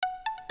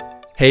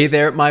Hey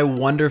there, my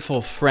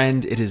wonderful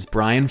friend. It is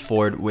Brian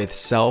Ford with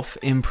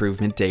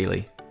Self-Improvement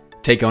Daily.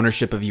 Take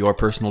ownership of your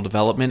personal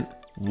development,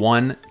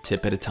 one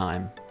tip at a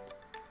time.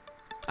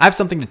 I have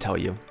something to tell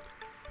you.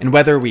 And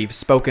whether we've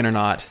spoken or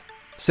not,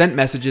 sent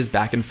messages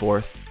back and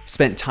forth,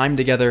 spent time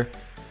together,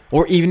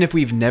 or even if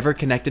we've never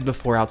connected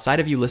before outside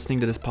of you listening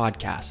to this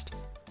podcast,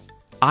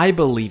 I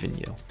believe in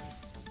you.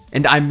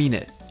 And I mean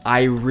it.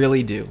 I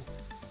really do.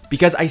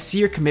 Because I see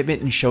your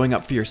commitment in showing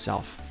up for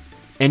yourself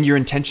and your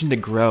intention to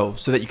grow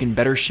so that you can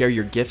better share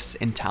your gifts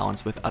and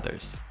talents with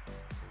others.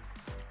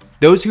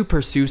 Those who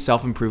pursue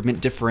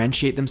self-improvement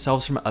differentiate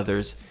themselves from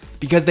others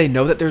because they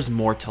know that there's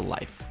more to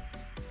life.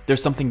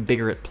 There's something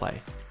bigger at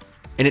play,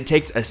 and it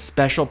takes a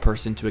special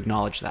person to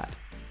acknowledge that.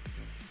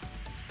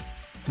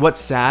 What's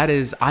sad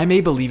is I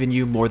may believe in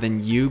you more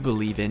than you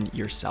believe in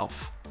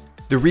yourself.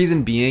 The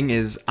reason being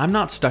is I'm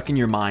not stuck in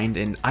your mind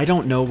and I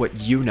don't know what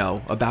you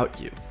know about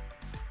you.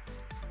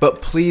 But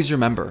please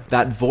remember,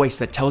 that voice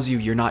that tells you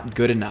you're not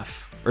good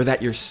enough or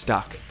that you're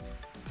stuck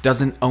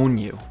doesn't own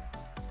you.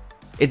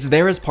 It's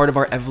there as part of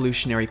our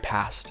evolutionary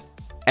past.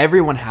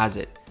 Everyone has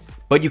it,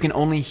 but you can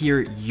only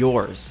hear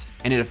yours,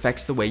 and it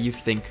affects the way you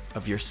think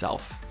of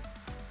yourself.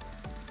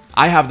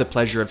 I have the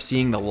pleasure of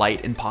seeing the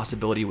light and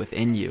possibility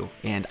within you,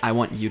 and I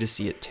want you to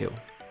see it too.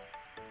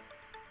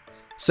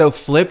 So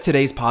flip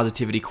today's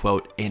positivity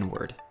quote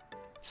inward.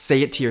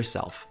 Say it to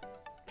yourself.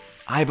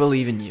 I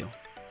believe in you.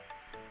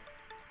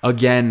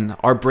 Again,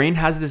 our brain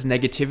has this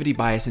negativity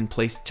bias in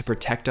place to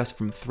protect us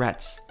from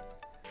threats.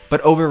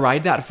 But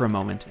override that for a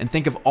moment and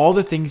think of all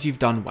the things you've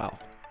done well.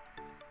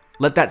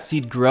 Let that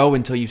seed grow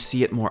until you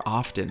see it more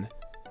often,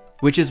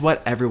 which is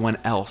what everyone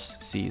else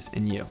sees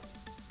in you.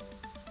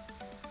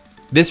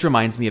 This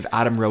reminds me of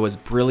Adam Roa's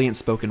brilliant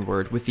spoken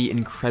word with the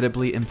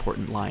incredibly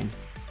important line,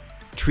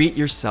 treat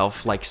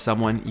yourself like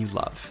someone you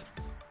love.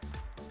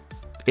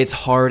 It's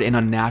hard and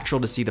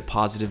unnatural to see the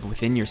positive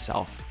within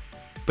yourself,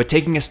 but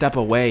taking a step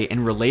away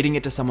and relating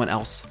it to someone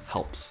else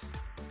helps.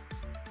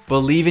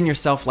 Believe in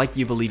yourself like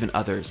you believe in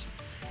others,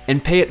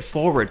 and pay it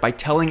forward by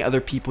telling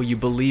other people you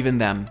believe in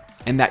them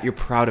and that you're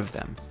proud of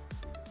them,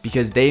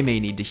 because they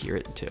may need to hear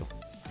it too.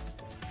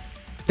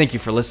 Thank you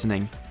for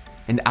listening,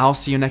 and I'll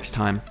see you next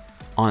time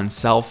on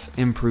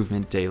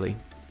Self-Improvement Daily.